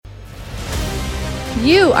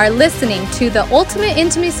You are listening to the Ultimate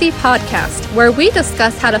Intimacy Podcast, where we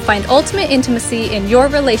discuss how to find ultimate intimacy in your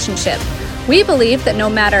relationship. We believe that no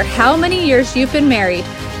matter how many years you've been married,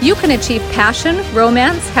 you can achieve passion,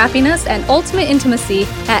 romance, happiness, and ultimate intimacy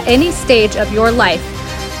at any stage of your life.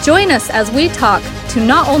 Join us as we talk to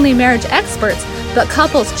not only marriage experts, but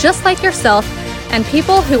couples just like yourself and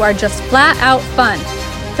people who are just flat out fun.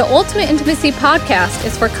 The Ultimate Intimacy Podcast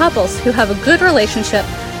is for couples who have a good relationship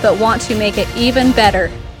but want to make it even better.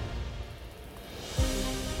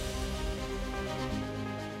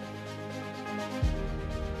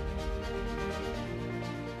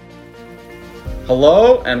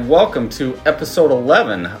 Hello and welcome to episode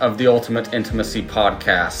 11 of the Ultimate Intimacy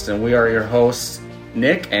Podcast. And we are your hosts,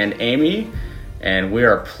 Nick and Amy. And we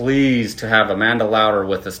are pleased to have Amanda Louder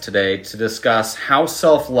with us today to discuss how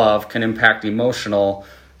self-love can impact emotional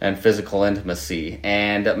and physical intimacy.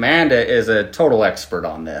 And Amanda is a total expert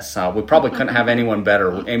on this. We probably couldn't have anyone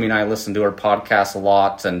better. Amy and I listen to her podcast a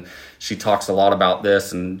lot, and she talks a lot about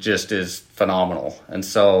this and just is phenomenal. And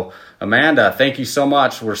so, Amanda, thank you so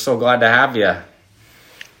much. We're so glad to have you.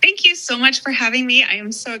 Thank you so much for having me. I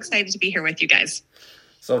am so excited to be here with you guys.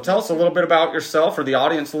 So tell us a little bit about yourself, or the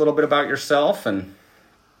audience a little bit about yourself.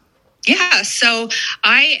 Yeah, so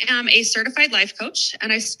I am a certified life coach,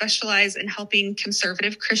 and I specialize in helping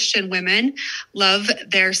conservative Christian women love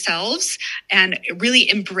themselves and really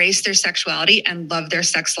embrace their sexuality and love their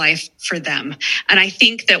sex life for them. And I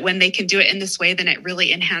think that when they can do it in this way, then it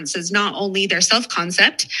really enhances not only their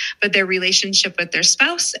self-concept, but their relationship with their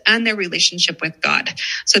spouse and their relationship with God.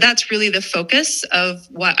 So that's really the focus of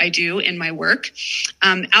what I do in my work.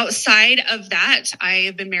 Outside of that, I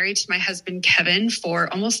have been married to my husband, Kevin,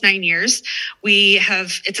 for almost 9 years.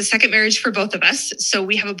 It's a second marriage for both of us. So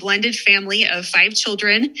we have a blended family of 5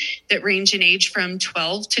 children that range in age from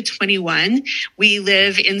 12 to 21. We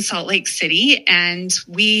live in Salt Lake City, and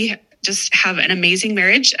we just have an amazing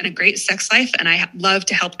marriage and a great sex life. And I love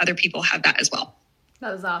to help other people have that as well.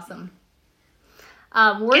 That was awesome.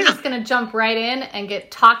 We're just going to jump right in and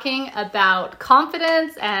get talking about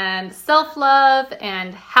confidence and self-love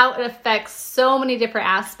and how it affects so many different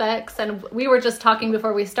aspects. And we were just talking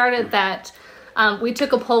before we started that we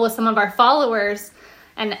took a poll with some of our followers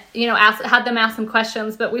and, had them ask some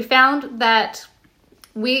questions. But we found that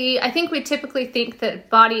I think we typically think that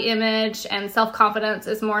body image and self-confidence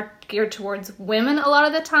is more geared towards women a lot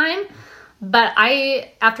of the time. But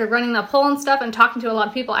after running the poll and stuff and talking to a lot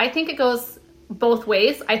of people, I think it goes both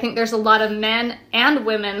ways. I think there's a lot of men and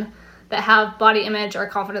women that have body image or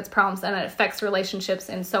confidence problems, and it affects relationships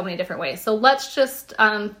in so many different ways. So let's just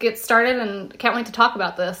get started, and can't wait to talk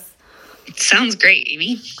about this. It sounds great,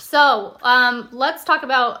 Amy. So let's talk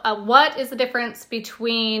about what is the difference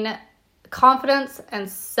between confidence and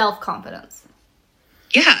self-confidence.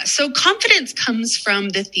 Yeah. So confidence comes from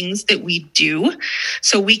the things that we do.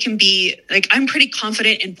 So we can be like, I'm pretty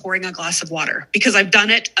confident in pouring a glass of water because I've done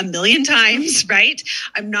it a million times, right?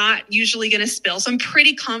 I'm not usually going to spill. So I'm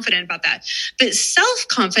pretty confident about that. But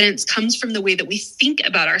self-confidence comes from the way that we think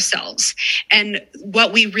about ourselves and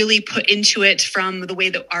what we really put into it, from the way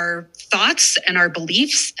that our thoughts and our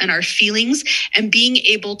beliefs and our feelings, and being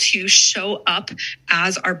able to show up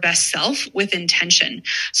as our best self with intention.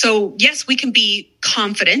 So yes, we can be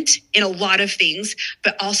confident in a lot of things,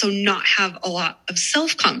 but also not have a lot of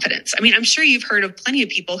self-confidence. I mean, I'm sure you've heard of plenty of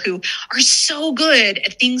people who are so good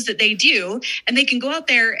at things that they do, and they can go out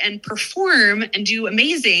there and perform and do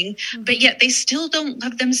amazing, but yet they still don't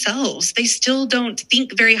love themselves. They still don't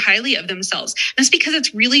think very highly of themselves. That's because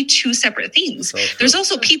it's really two separate things. There's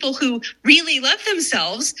also people who really love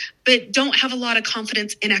themselves, but don't have a lot of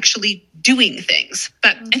confidence in actually doing things.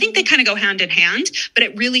 But I think they kind of go hand in hand, but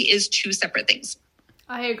it really is two separate things.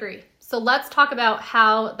 I agree. So let's talk about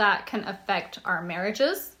how that can affect our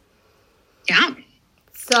marriages. Yeah.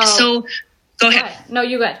 So go ahead. No,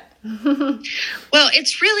 you go ahead. Well,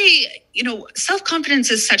 it's really,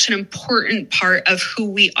 self-confidence is such an important part of who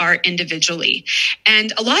we are individually.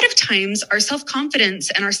 And a lot of times our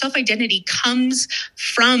self-confidence and our self-identity comes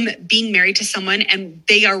from being married to someone, and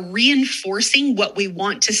they are reinforcing what we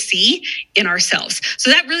want to see in ourselves.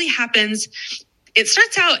 So that really happens. It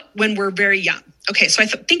starts out when we're very young. Okay, so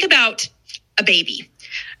think about a baby.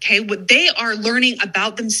 Okay, they are learning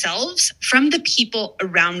about themselves from the people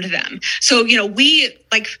around them. So, we,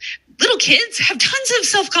 like, little kids have tons of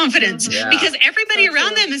self-confidence because everybody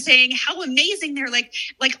around them is saying how amazing they're, like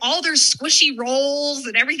all their squishy rolls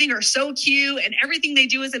and everything are so cute and everything they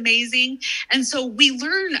do is amazing. And so we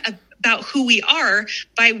learn about who we are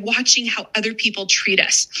by watching how other people treat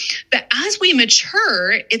us. But as we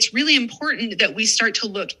mature, it's really important that we start to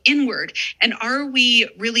look inward. And are we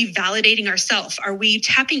really validating ourselves? Are we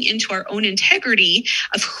tapping into our own integrity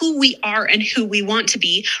of who we are and who we want to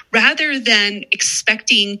be, rather than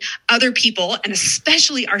expecting other people, and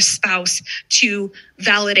especially our spouse, to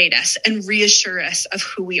validate us and reassure us of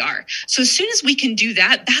who we are? So as soon as we can do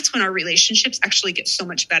that, that's when our relationships actually get so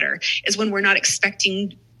much better, is when we're not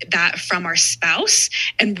expecting that from our spouse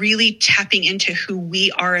and really tapping into who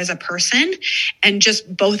we are as a person, and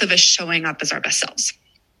just both of us showing up as our best selves.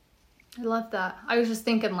 I love that. I was just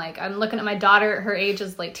thinking, like, I'm looking at my daughter, her age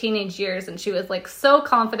is like teenage years, and she was like so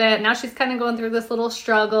confident. Now she's kind of going through this little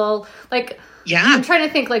struggle. Like, yeah, I'm trying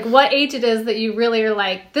to think like what age it is that you really are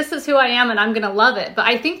like, this is who I am and I'm going to love it. But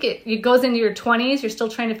I think it goes into your 20s. You're still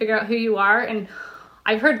trying to figure out who you are. And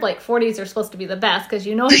I've heard like 40s are supposed to be the best because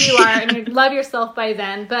you know who you are and you love yourself by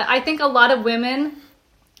then. But I think a lot of women,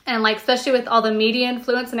 and like especially with all the media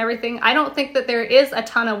influence and everything, I don't think that there is a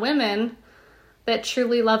ton of women that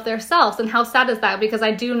truly love themselves. And how sad is that? Because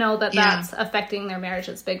I do know that that's affecting their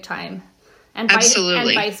marriages big time. And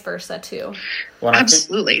vice versa too. Well,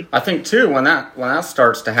 absolutely. I think too, when that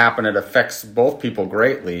starts to happen, it affects both people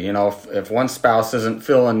greatly. You know, if one spouse isn't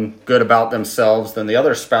feeling good about themselves, then the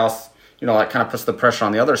other spouse, you know, that kind of puts the pressure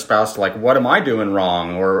on the other spouse. Like, what am I doing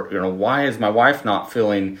wrong? Or, you know, why is my wife not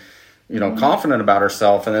feeling, you know, confident about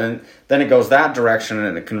herself? And then it goes that direction,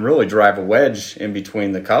 and it can really drive a wedge in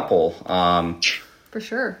between the couple. For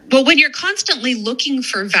sure. Well, when you're constantly looking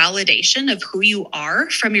for validation of who you are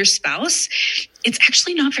from your spouse, it's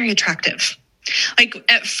actually not very attractive. Like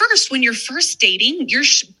at first, when you're first dating, you're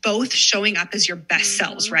both showing up as your best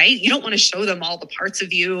selves, right? You don't want to show them all the parts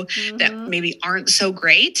of you that maybe aren't so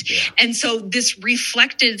great. Yeah. And so this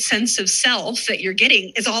reflected sense of self that you're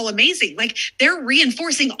getting is all amazing. Like they're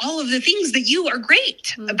reinforcing all of the things that you are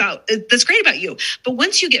great about, that's great about you. But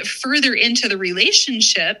once you get further into the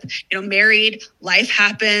relationship, you know, married, life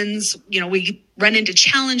happens, you know, we run into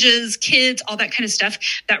challenges, kids, all that kind of stuff.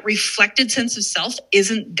 That reflected sense of self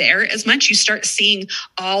isn't there as much. You start seeing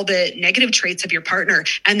all the negative traits of your partner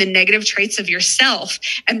and the negative traits of yourself.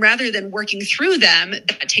 And rather than working through them,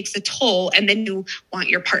 that takes a toll. And then you want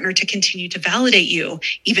your partner to continue to validate you,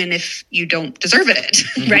 even if you don't deserve it,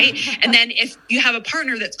 right? And then if you have a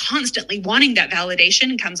partner that's constantly wanting that validation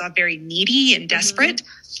and comes off very needy and desperate,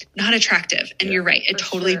 not attractive. And you're right. It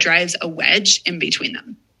totally drives a wedge in between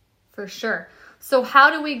them. For sure. So how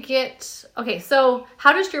do we get, so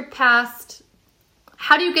how do you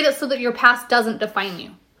get it so that your past doesn't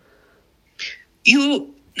define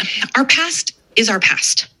you? Our past is our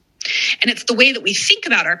past. And it's the way that we think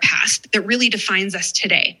about our past that really defines us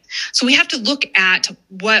today. So we have to look at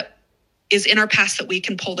what is in our past that we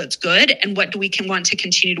can pull that's good, and what do we want to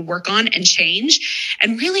continue to work on and change.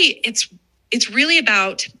 And really, it's really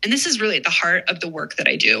about, and this is really at the heart of the work that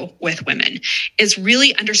I do with women, is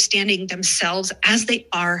really understanding themselves as they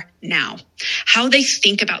are now, how they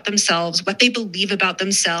think about themselves, what they believe about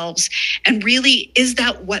themselves, and really, is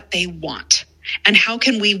that what they want? And how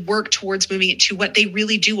can we work towards moving it to what they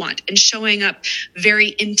really do want and showing up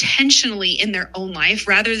very intentionally in their own life,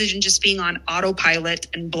 rather than just being on autopilot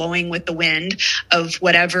and blowing with the wind of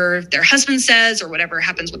whatever their husband says or whatever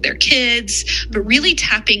happens with their kids, but really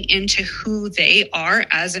tapping into who they are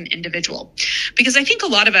as an individual. Because I think a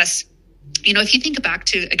lot of us, you know, if you think back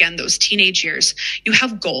to, again, those teenage years, you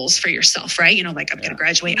have goals for yourself, right? You know, like I'm going to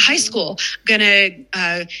graduate high school, I'm going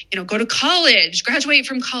to, go to college, graduate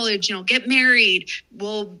from college, get married,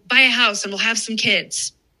 we'll buy a house and we'll have some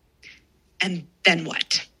kids. And then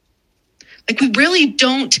what? Like we really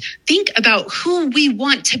don't think about who we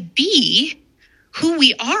want to be, who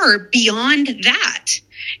we are beyond that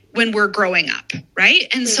when we're growing up, right?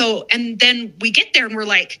 And so, and then we get there and we're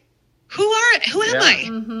like, who am I?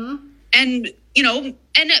 Mm-hmm. And,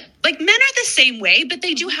 like men are the same way, but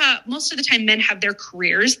they do have, most of the time men have their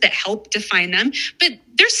careers that help define them, but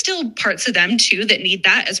there's still parts of them too that need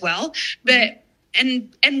that as well. But,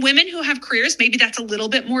 and women who have careers, maybe that's a little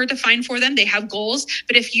bit more defined for them. They have goals,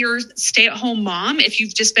 but if you're a stay-at-home mom, if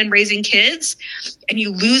you've just been raising kids and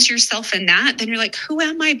you lose yourself in that, then you're like, who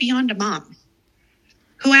am I beyond a mom?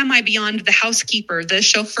 Who am I beyond the housekeeper, the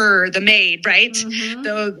chauffeur, the maid, right?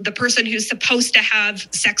 Mm-hmm. The person who's supposed to have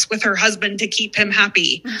sex with her husband to keep him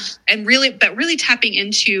happy. And really tapping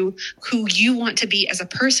into who you want to be as a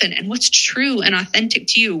person and what's true and authentic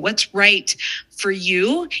to you, what's right for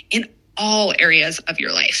you in all areas of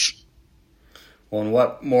your life. Well, and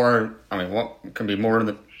what can be more of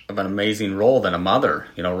an amazing role than a mother,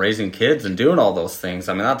 raising kids and doing all those things.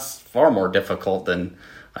 I mean, that's far more difficult than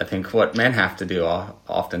I think what men have to do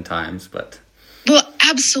oftentimes, but. Well,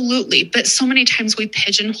 absolutely. But so many times we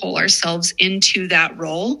pigeonhole ourselves into that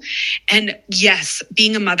role. And yes,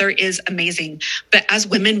 being a mother is amazing. But as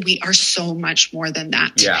women, we are so much more than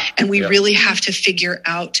that. Yeah. And we really have to figure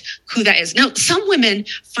out who that is. Now, some women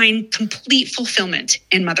find complete fulfillment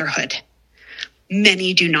in motherhood.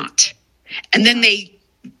 Many do not. And then they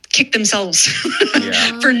kick themselves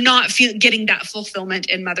for not getting that fulfillment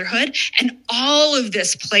in motherhood. And all of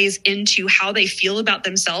this plays into how they feel about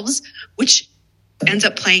themselves, which ends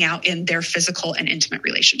up playing out in their physical and intimate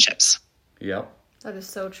relationships. Yep. That is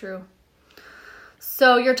so true.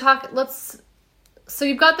 So you've got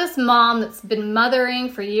this mom that's been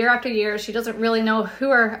mothering for year after year. She doesn't really know who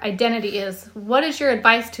her identity is. What is your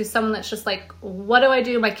advice to someone that's just like, what do I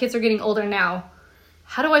do? My kids are getting older now.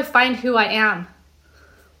 How do I find who I am?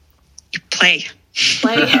 Play.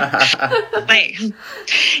 Play.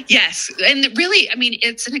 Yes. And really, I mean,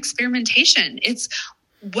 it's an experimentation. It's,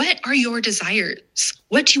 what are your desires?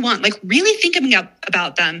 What do you want? Like, really thinking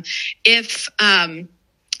about them. If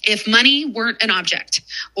money weren't an object,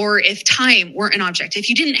 or if time weren't an object, if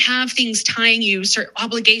you didn't have things tying you, certain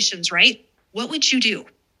obligations, right? What would you do?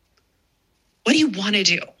 What do you want to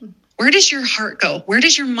do? Where does your heart go? Where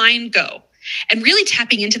does your mind go? And really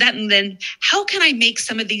tapping into that. And then how can I make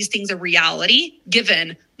some of these things a reality,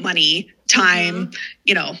 given money, time,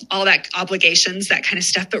 all that obligations, that kind of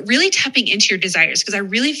stuff, but really tapping into your desires. Because I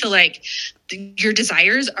really feel like your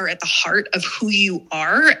desires are at the heart of who you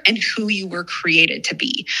are and who you were created to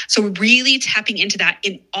be. So really tapping into that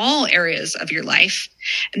in all areas of your life.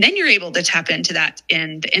 And then you're able to tap into that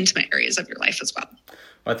in the intimate areas of your life as well.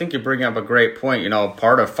 I think you bring up a great point.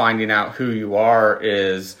 Part of finding out who you are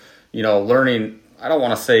is, learning. I don't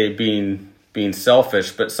want to say being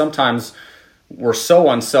selfish, but sometimes we're so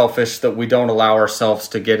unselfish that we don't allow ourselves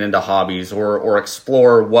to get into hobbies or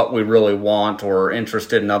explore what we really want or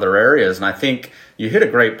interested in other areas. And I think you hit a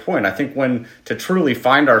great point. I think to truly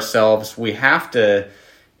find ourselves, we have to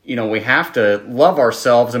love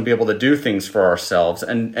ourselves and be able to do things for ourselves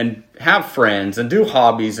and have friends and do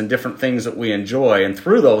hobbies and different things that we enjoy. And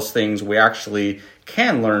through those things, we actually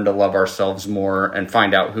can learn to love ourselves more and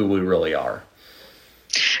find out who we really are.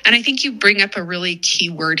 And I think you bring up a really key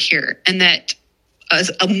word here, and that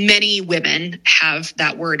many women have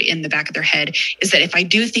that word in the back of their head, is that if I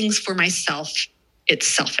do things for myself, it's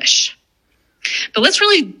selfish. But let's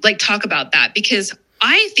really talk about that, because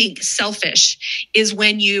I think selfish is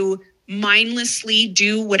when you mindlessly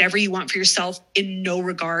do whatever you want for yourself in no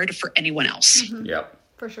regard for anyone else. Mm-hmm. Yep.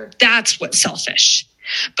 For sure. That's what's selfish.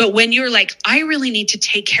 But when you're like, I really need to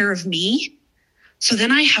take care of me, so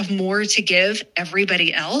then I have more to give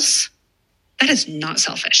everybody else, that is not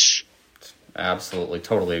selfish. Absolutely.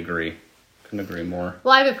 Totally agree. Couldn't agree more.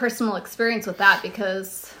 Well, I have a personal experience with that,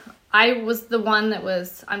 because I was the one that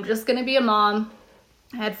I'm just going to be a mom.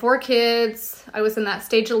 I had 4 kids. I was in that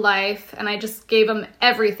stage of life, and I just gave them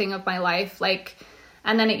everything of my life.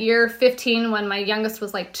 And then at year 15, when my youngest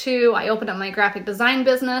was 2, I opened up my graphic design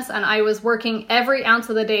business, and I was working every ounce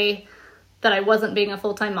of the day that I wasn't being a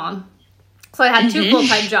full-time mom. So I had 2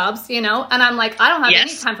 full-time jobs, and I'm like, I don't have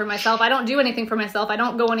any time for myself. I don't do anything for myself. I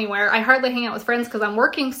don't go anywhere. I hardly hang out with friends because I'm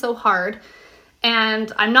working so hard,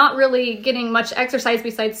 and I'm not really getting much exercise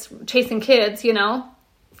besides chasing kids,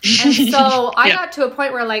 And so I got to a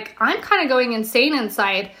point where I'm kind of going insane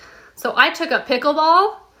inside. So I took up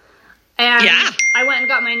pickleball, and I went and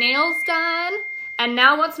got my nails done. And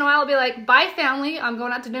now once in a while I'll be like, bye family, I'm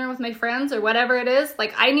going out to dinner with my friends or whatever it is.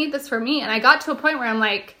 I need this for me. And I got to a point where I'm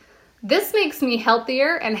like, this makes me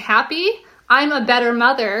healthier and happy. I'm a better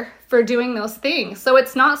mother for doing those things. So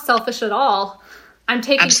it's not selfish at all. I'm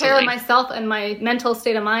taking care of myself and my mental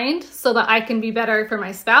state of mind so that I can be better for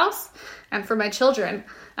my spouse and for my children.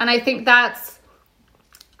 And I think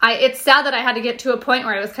it's sad that I had to get to a point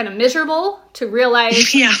where I was kind of miserable to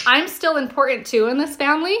realize I'm still important too in this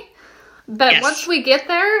family. But once we get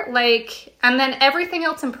there, and then everything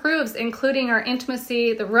else improves, including our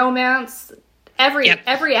intimacy, the romance,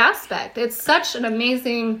 every aspect. It's such an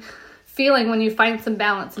amazing feeling when you find some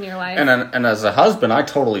balance in your life. And as a husband, I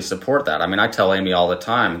totally support that. I mean, I tell Amy all the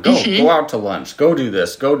time, go out to lunch, go do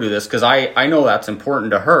this, because I know that's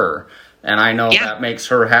important to her. And I know that makes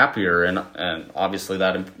her happier. And obviously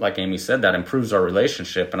that, like Amy said, that improves our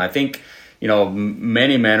relationship. And I think,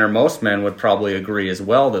 many men or most men would probably agree as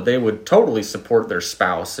well that they would totally support their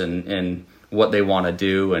spouse in what they want to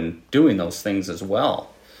do and doing those things as well.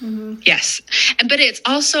 Mm-hmm. Yes. But it's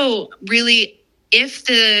also really, if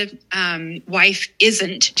the wife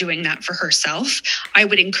isn't doing that for herself, I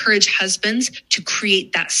would encourage husbands to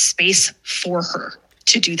create that space for her.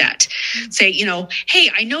 to do that. Say, hey,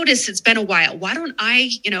 I noticed it's been a while. Why don't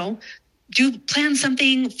I, plan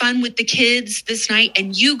something fun with the kids this night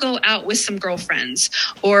and you go out with some girlfriends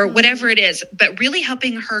or whatever it is, but really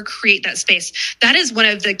helping her create that space. That is one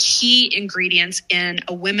of the key ingredients in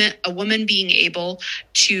a woman being able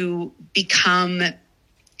to become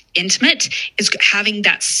intimate, is having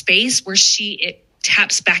that space where it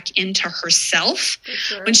taps back into herself.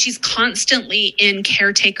 Sure. When she's constantly in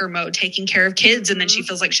caretaker mode, taking care of kids, and then she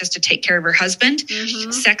feels like she has to take care of her husband,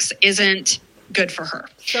 sex isn't good for her.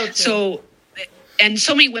 So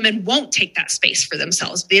many women won't take that space for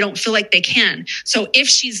themselves. They don't feel like they can. So if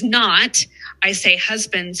she's not, I say,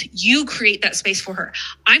 husbands, you create that space for her.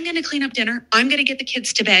 I'm going to clean up dinner. I'm going to get the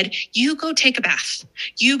kids to bed. You go take a bath.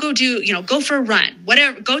 You go go for a run,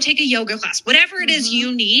 whatever, go take a yoga class, whatever it is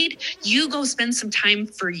you need, you go spend some time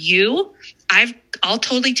for you. I'll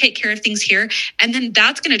totally take care of things here. And then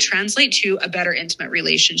that's going to translate to a better intimate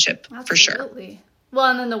relationship. Absolutely. For sure. Well,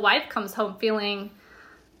 and then the wife comes home feeling,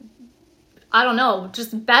 I don't know,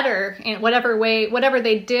 just better in whatever way, whatever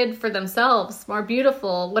they did for themselves, more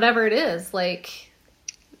beautiful, whatever it is, like,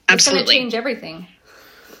 it's going to change everything.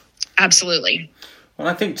 Absolutely. Well,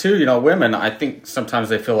 I think too, women, I think sometimes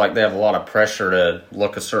they feel like they have a lot of pressure to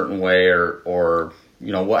look a certain way or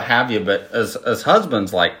what have you. But as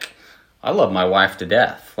husbands, like, I love my wife to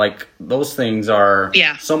death. Like, those things are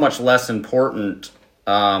so much less important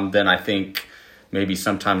than I think maybe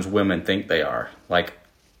sometimes women think they are. Like,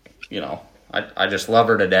 I just love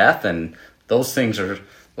her to death, and those things are,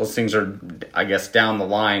 I guess, down the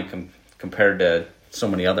line compared to so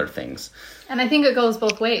many other things. And I think it goes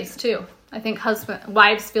both ways too. I think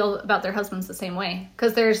wives feel about their husbands the same way,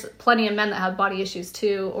 because there's plenty of men that have body issues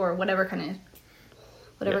too, or whatever kind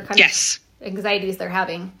of anxieties they're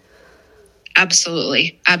having.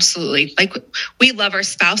 Absolutely. Like, we love our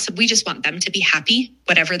spouse and we just want them to be happy,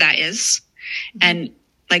 whatever that is. And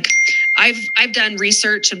like, I've done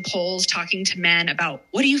research and polls talking to men about,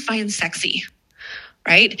 what do you find sexy?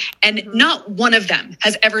 Right? And not one of them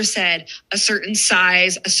has ever said a certain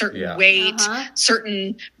size, a certain weight,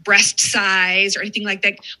 certain breast size, or anything like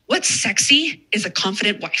that. What's sexy is a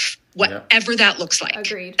confident wife, whatever that looks like.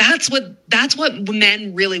 Agreed. That's what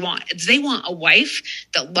men really want. They want a wife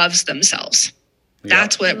that loves themselves.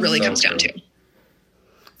 That's what it really comes down to.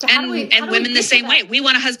 So and women the same way. We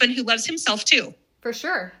want a husband who loves himself too. For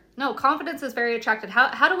sure. No, confidence is very attractive.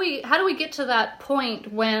 How do we get to that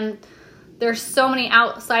point when there's so many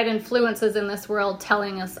outside influences in this world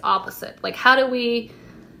telling us opposite? Like, how do we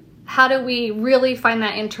really find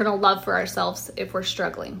that internal love for ourselves if we're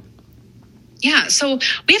struggling? Yeah, so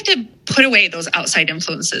we have to put away those outside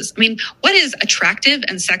influences. I mean, what is attractive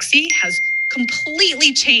and sexy has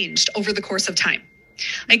completely changed over the course of time.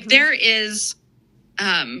 Like, there is,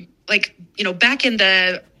 back in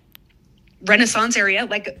the Renaissance area,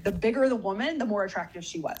 like, the bigger the woman, the more attractive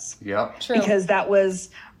she was. Yeah, true. Because that was,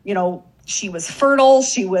 she was fertile,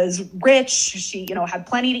 she was rich, she, had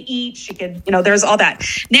plenty to eat, she could, there's all that.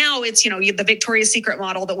 Now it's, the Victoria's Secret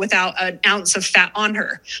model that without an ounce of fat on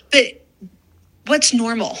her. But what's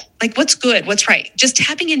normal? Like, what's good? What's right? Just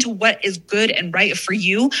tapping into what is good and right for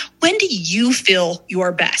you. When do you feel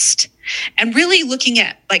your best? And really looking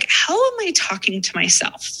at, like, how am I talking to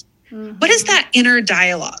myself? Mm-hmm. What is that inner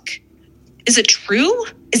dialogue? Is it true?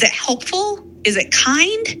 Is it helpful? Is it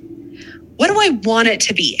kind? What do I want it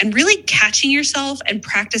to be? And really catching yourself and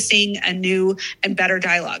practicing a new and better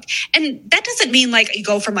dialogue. And that doesn't mean like you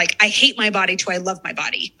go from like, I hate my body to I love my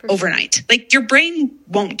body overnight. Like, your brain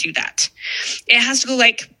won't do that. It has to go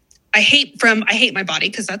like, I hate my body,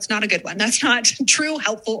 because that's not a good one. That's not true,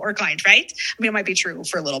 helpful, or kind, right? I mean, it might be true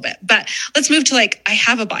for a little bit, but let's move to like, I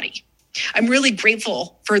have a body. I'm really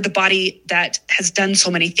grateful for the body that has done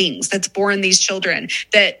so many things, that's born these children,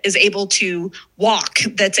 that is able to walk,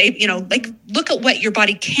 that's look at what your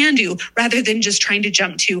body can do rather than just trying to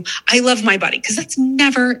jump to, I love my body, because that's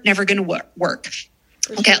never going to work.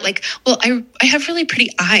 Okay, like, well, I have really pretty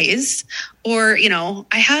eyes, or,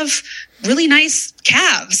 I have really nice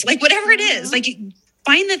calves, like whatever it is, like,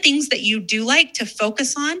 find the things that you do like to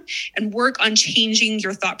focus on and work on changing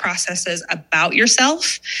your thought processes about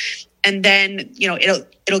yourself. And then,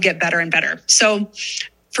 it'll get better and better. So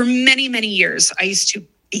for many, many years, I used to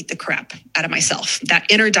beat the crap out of myself. That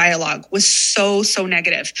inner dialogue was so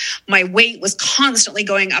negative. My weight was constantly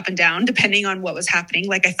going up and down, depending on what was happening.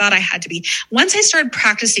 Like, I thought I had to be. Once I started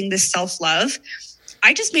practicing this self-love,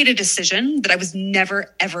 I just made a decision that I was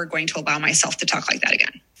never, ever going to allow myself to talk like that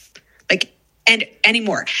again. Like, and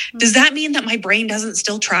anymore. Does that mean that my brain doesn't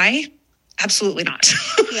still try? Absolutely not.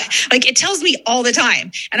 Yeah. Like, it tells me all the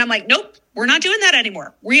time. And I'm like, nope, We're not doing that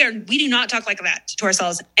anymore. We do not talk like that to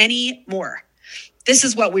ourselves anymore. This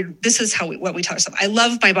is what we tell ourselves. I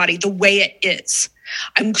love my body the way it is.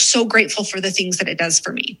 I'm so grateful for the things that it does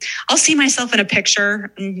for me. I'll see myself in a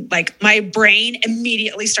picture and like my brain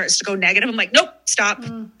immediately starts to go negative. I'm like, nope, stop.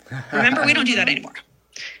 Remember, we don't do that anymore.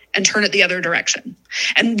 And turn it the other direction.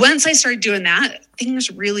 And once I started doing that,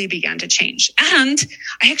 things really began to change. And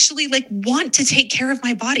I actually like want to take care of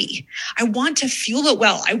my body. I want to fuel it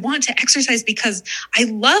well. I want to exercise because I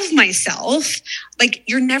love myself. Like,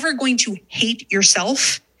 you're never going to hate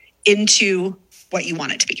yourself into what you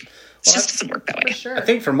want it to be. It just doesn't work that way. Sure. I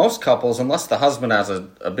think for most couples, unless the husband has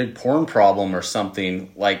a big porn problem or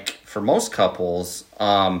something, like for most couples,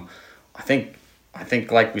 I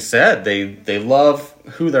think like we said, they love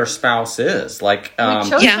who their spouse is. Like we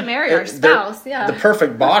chose to marry our spouse. Yeah, the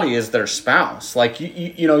perfect body is their spouse. Like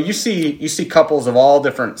you see couples of all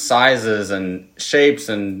different sizes and shapes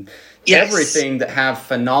and everything that have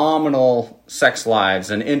phenomenal sex lives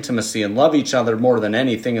and intimacy and love each other more than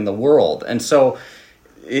anything in the world. And so,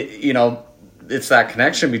 it's that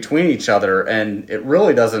connection between each other, and it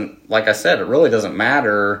really doesn't, like I said, it really doesn't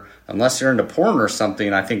matter unless you're into porn or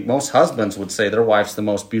something. I think most husbands would say their wife's the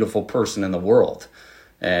most beautiful person in the world.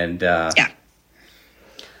 And well,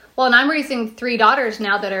 and I'm raising 3 daughters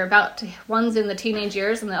now that are one's in the teenage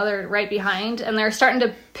years and the other right behind, and they're starting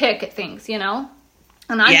to pick at things, And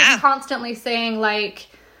I'm just constantly saying, like,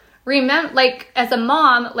 remember, like, as a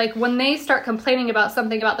mom, like, when they start complaining about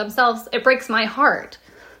something about themselves, it breaks my heart.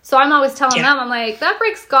 So I'm always telling them, I'm like, that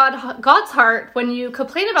breaks God's heart when you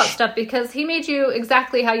complain about stuff, because he made you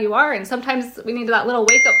exactly how you are. And sometimes we need that little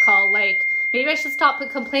wake up call. Like, maybe I should stop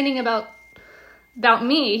complaining about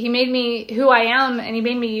me. He made me who I am, and he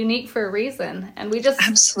made me unique for a reason. And we just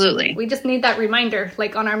need that reminder,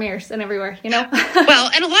 like on our mirrors and everywhere,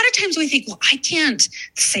 Well, and a lot of times we think, well, I can't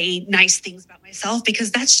say nice things about myself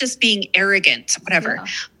because that's just being arrogant, whatever. Yeah.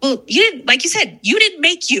 Well, you didn't, like you said, you didn't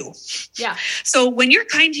make you. Yeah. So when you're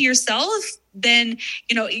kind to yourself, then,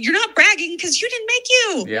 you're not bragging because you didn't make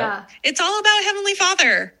you. Yeah. It's all about Heavenly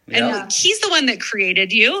Father. Yeah. And he's the one that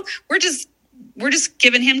created you. We're just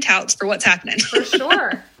giving him touts for what's happening.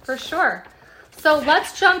 For sure. So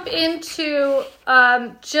let's jump into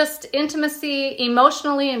just intimacy,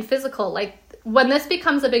 emotionally and physical. Like, when this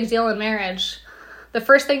becomes a big deal in marriage, the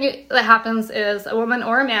first thing that happens is a woman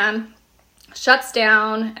or a man shuts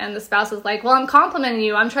down, and the spouse is like, well, I'm complimenting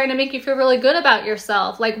you. I'm trying to make you feel really good about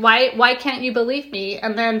yourself. Like, why can't you believe me?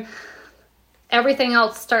 And then everything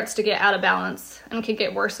else starts to get out of balance and can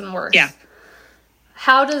get worse and worse. Yeah.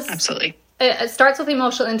 Absolutely. It starts with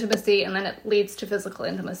emotional intimacy, and then it leads to physical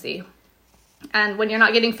intimacy. And when you're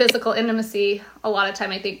not getting physical intimacy, a lot of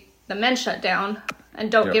time I think the men shut down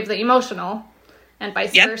and don't give the emotional, and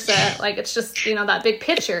vice versa. Like, it's just, that big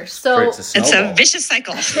picture. So it's a vicious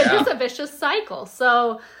cycle. It is a vicious cycle.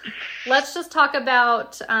 So let's just talk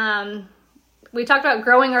about, we talked about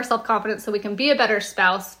growing our self-confidence so we can be a better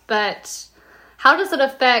spouse, but how does it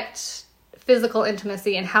affect physical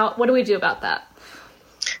intimacy, and what do we do about that?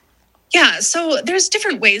 Yeah, so there's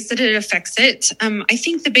different ways that it affects it. I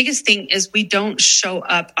think the biggest thing is we don't show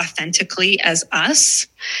up authentically as us.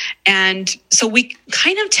 And so we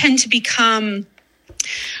kind of tend to become,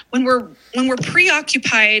 when we're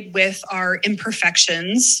preoccupied with our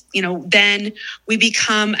imperfections, then we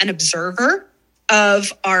become an observer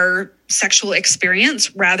of our sexual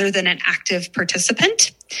experience rather than an active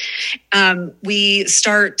participant. We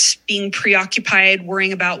start being preoccupied,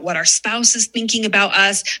 worrying about what our spouse is thinking about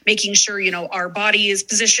us, making sure, our body is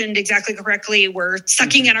positioned exactly correctly. We're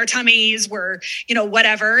sucking in our tummies, we're,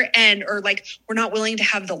 whatever. Or we're not willing to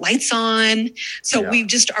have the lights on. So we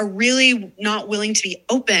just are really not willing to be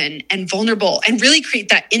open and vulnerable and really create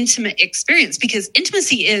that intimate experience, because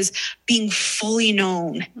intimacy is being fully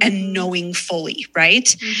known and knowing fully, right?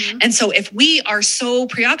 Mm-hmm. And so if we are so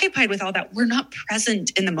preoccupied with all that, we're not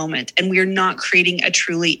present in the moment, and we're not creating a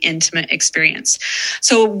truly intimate experience.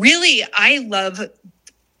 So really, I love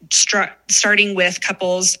starting with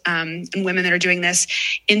couples and women that are doing this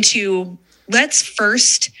into, let's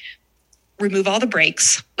first remove all the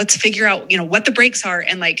brakes. Let's figure out, what the brakes are.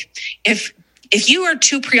 And if you are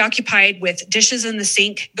too preoccupied with dishes in the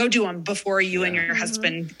sink, go do them before you and your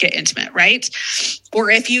husband get intimate, right? Or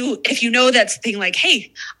if you know that's the thing, like,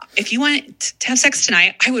 hey, if you want to have sex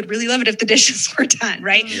tonight, I would really love it if the dishes were done,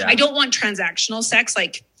 right? Yeah. I don't want transactional sex,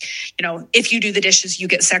 like, if you do the dishes, you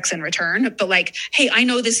get sex in return. But hey, I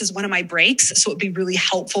know this is one of my breaks, so it'd be really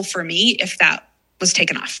helpful for me if that was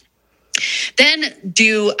taken off. Then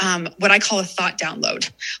do what I call a thought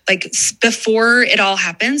download. Before it all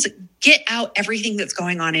happens, get out everything that's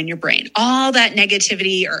going on in your brain, all that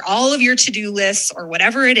negativity or all of your to-do lists or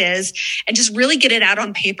whatever it is, and just really get it out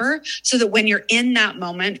on paper so that when you're in that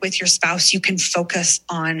moment with your spouse, you can focus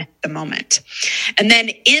on the moment. And then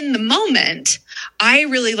in the moment, I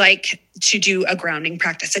really like to do a grounding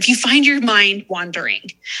practice. If you find your mind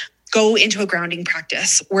wandering, go into a grounding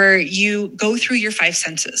practice where you go through your 5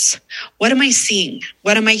 senses. What am I seeing?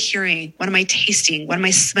 What am I hearing? What am I tasting? What am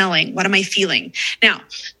I smelling? What am I feeling? Now,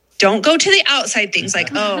 don't go to the outside things like,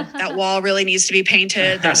 oh, that wall really needs to be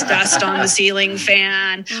painted. There's dust on the ceiling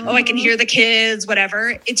fan. Oh, I can hear the kids,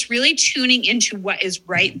 whatever. It's really tuning into what is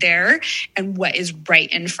right there and what is right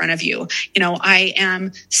in front of you. I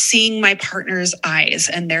am seeing my partner's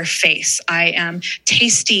eyes and their face. I am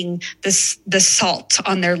tasting the salt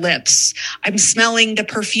on their lips. I'm smelling the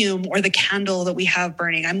perfume or the candle that we have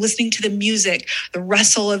burning. I'm listening to the music, the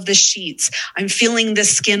rustle of the sheets. I'm feeling the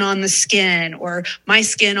skin on the skin or my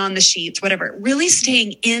skin on the sheets, whatever. Really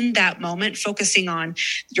staying in that moment, focusing on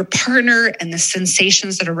your partner and the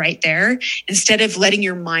sensations that are right there, instead of letting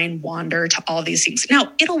your mind wander to all these things.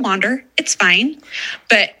 Now, it'll wander. It's fine.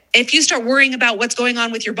 But if you start worrying about what's going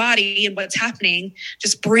on with your body and what's happening,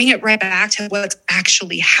 just bring it right back to what's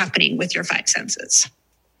actually happening with your 5 senses.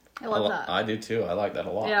 I love that. I do too. I like that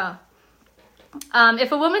a lot. Yeah.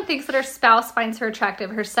 If a woman thinks that her spouse finds her attractive,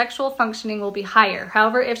 her sexual functioning will be higher.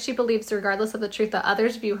 However, if she believes, regardless of the truth, that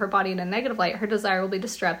others view her body in a negative light, her desire will be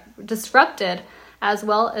disrupted, as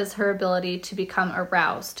well as her ability to become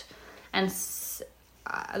aroused. And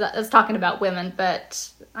that's talking about women, but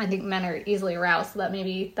I think men are easily aroused, so that may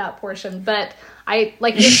be that portion. But I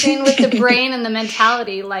like you're saying with the brain and the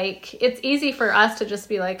mentality, like it's easy for us to just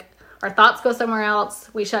be like, our thoughts go somewhere else,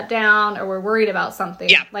 we shut down, or we're worried about something.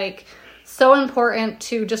 Yeah. Like, so important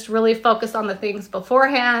to just really focus on the things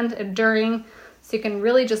beforehand and during, so you can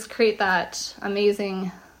really just create that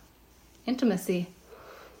amazing intimacy.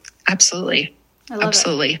 Absolutely. I love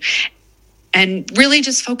Absolutely. It. And really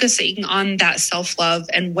just focusing on that self-love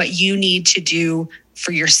and what you need to do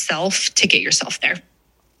for yourself to get yourself there.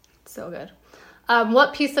 So good.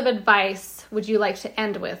 What piece of advice would you like to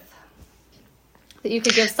end with that you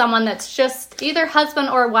could give someone that's just either husband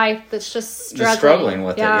or wife that's just struggling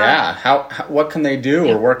with it? Yeah. How what can they do,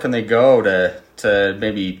 or where can they go to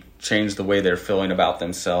maybe change the way they're feeling about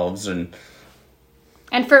themselves? And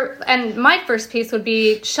my first piece would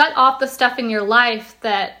be shut off the stuff in your life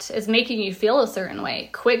that is making you feel a certain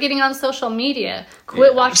way. Quit getting on social media.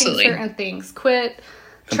 Quit watching certain things. Quit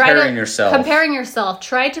comparing yourself.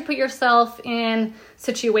 Try to put yourself in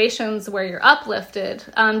situations where you're uplifted.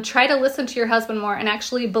 Try to listen to your husband more and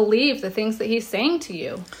actually believe the things that he's saying to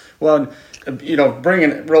you. Well,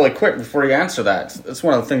 bringing it really quick before you answer that, it's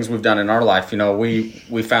one of the things we've done in our life.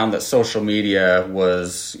 We found that social media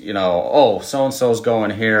was, so-and-so's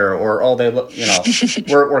going here, or they look,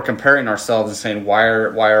 we're comparing ourselves and saying, why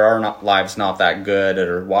are our lives not that good,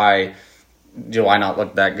 or why do I not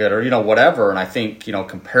look that good, or whatever. And I think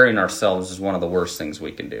comparing ourselves is one of the worst things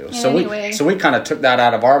we can do. Yeah, so we kind of took that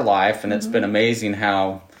out of our life, and it's been amazing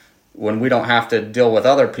how when we don't have to deal with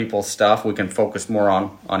other people's stuff, we can focus more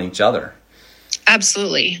on each other.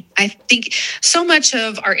 Absolutely. I think so much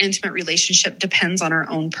of our intimate relationship depends on our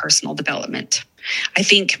own personal development. I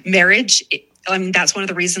think marriage, that's one of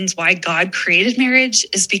the reasons why God created marriage,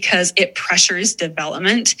 is because it pressures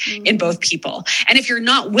development in both people. And if you're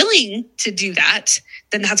not willing to do that,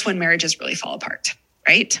 then that's when marriages really fall apart,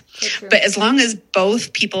 right? But as long as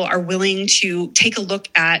both people are willing to take a look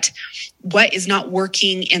at what is not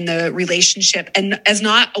working in the relationship, and as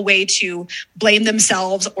not a way to blame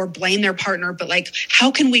themselves or blame their partner, but like,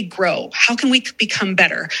 how can we grow? How can we become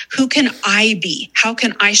better? Who can I be? How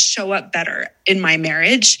can I show up better in my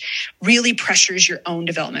marriage? Really pressures your own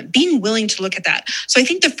development. Being willing to look at that. So I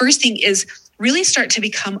think the first thing is really start to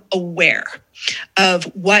become aware of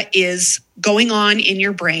what is going on in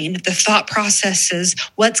your brain, the thought processes,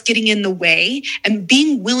 what's getting in the way, and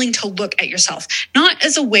being willing to look at yourself, not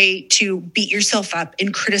as a way to beat yourself up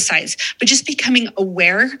and criticize, but just becoming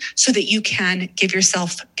aware so that you can give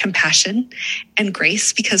yourself compassion and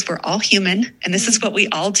grace, because we're all human and this is what we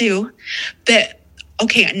all do. But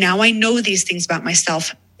okay, now I know these things about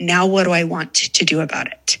myself. Now what do I want to do about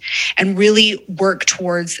it? And really work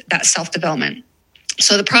towards that self-development.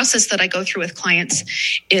 So the process that I go through with clients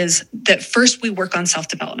is that first we work on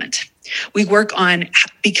self-development. We work on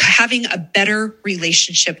having a better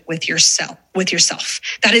relationship with yourself.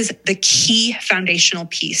 That is the key foundational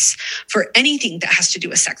piece for anything that has to do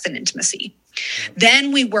with sex and intimacy.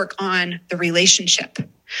 Then we work on the relationship.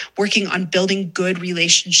 working on building good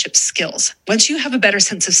relationship skills. Once you have a better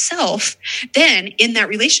sense of self, then in that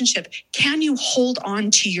relationship, can you hold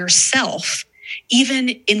on to yourself even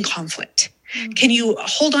in conflict? Can you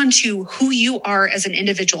hold on to who you are as an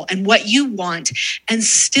individual and what you want and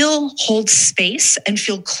still hold space and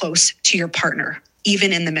feel close to your partner,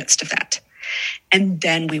 even in the midst of that? And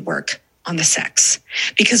then we work on the sex.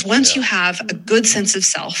 Because once you have a good sense of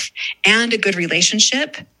self and a good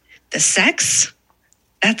relationship, the sex,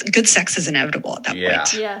 good sex is inevitable at that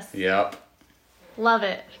point. Yes. Yep. Love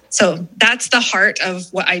it. So that's the heart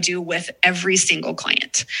of what I do with every single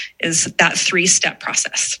client, is that 3-step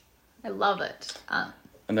process. I love it.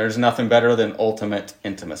 And there's nothing better than ultimate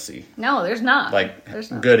intimacy. No, there's not.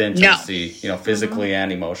 There's not. Good intimacy, physically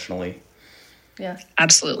and emotionally. Yes.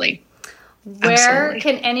 Absolutely. Where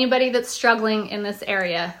can anybody that's struggling in this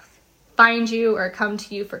area find you or come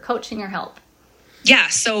to you for coaching or help? Yeah,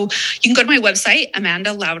 so you can go to my website,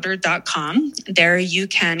 amandalauder.com. There you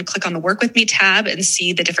can click on the Work With Me tab and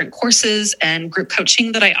see the different courses and group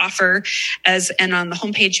coaching that I offer. And on the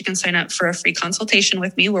homepage, you can sign up for a free consultation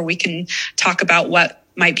with me where we can talk about what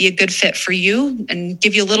might be a good fit for you and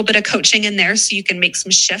give you a little bit of coaching in there so you can make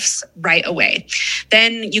some shifts right away.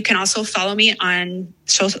 Then you can also follow me on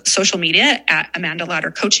social media at Amanda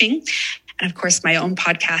Lauder Coaching. And of course, my own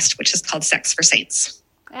podcast, which is called Sex for Saints.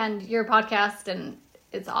 And your podcast, and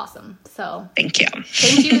it's awesome. So thank you.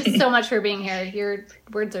 Thank you so much for being here. Your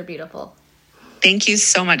words are beautiful. Thank you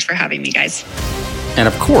so much for having me, guys. And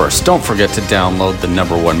of course, don't forget to download the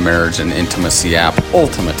 #1 marriage and intimacy app,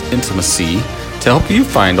 Ultimate Intimacy, to help you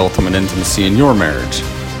find ultimate intimacy in your marriage.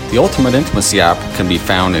 The Ultimate Intimacy app can be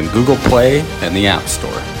found in Google Play and the App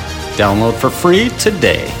Store. Download for free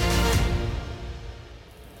today.